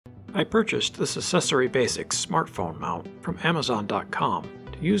I purchased this AccessoryBasics smartphone mount from Amazon.com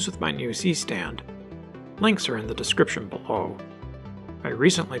to use with my new C-stand. Links are in the description below. I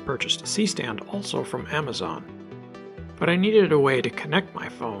recently purchased a C-stand also from Amazon, but I needed a way to connect my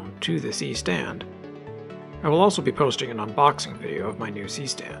phone to the C-stand. I will also be posting an unboxing video of my new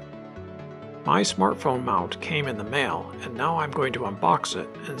C-stand. My smartphone mount came in the mail, and now I'm going to unbox it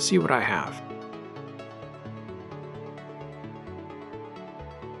and see what I have.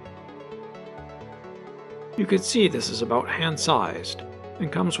 You can see this is about hand-sized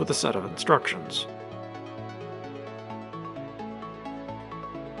and comes with a set of instructions.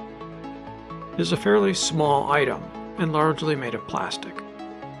 It is a fairly small item and largely made of plastic.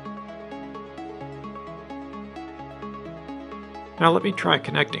 Now let me try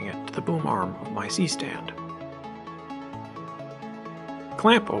connecting it to the boom arm of my C-stand. The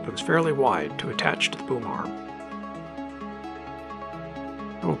clamp opens fairly wide to attach to the boom arm.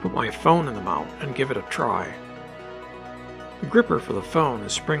 I will put my phone in the mount and give it a try. The gripper for the phone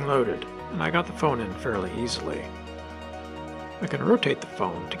is spring-loaded, and I got the phone in fairly easily. I can rotate the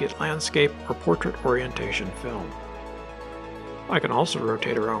phone to get landscape or portrait orientation film. I can also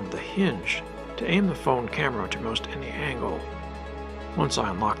rotate around the hinge to aim the phone camera to most any angle once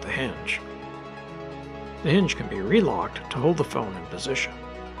I unlock the hinge. The hinge can be relocked to hold the phone in position.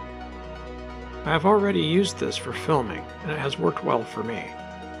 I have already used this for filming, and it has worked well for me.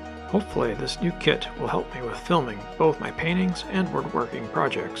 Hopefully this new kit will help me with filming both my paintings and woodworking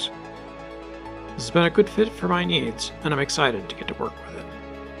projects. This has been a good fit for my needs, and I'm excited to get to work with it.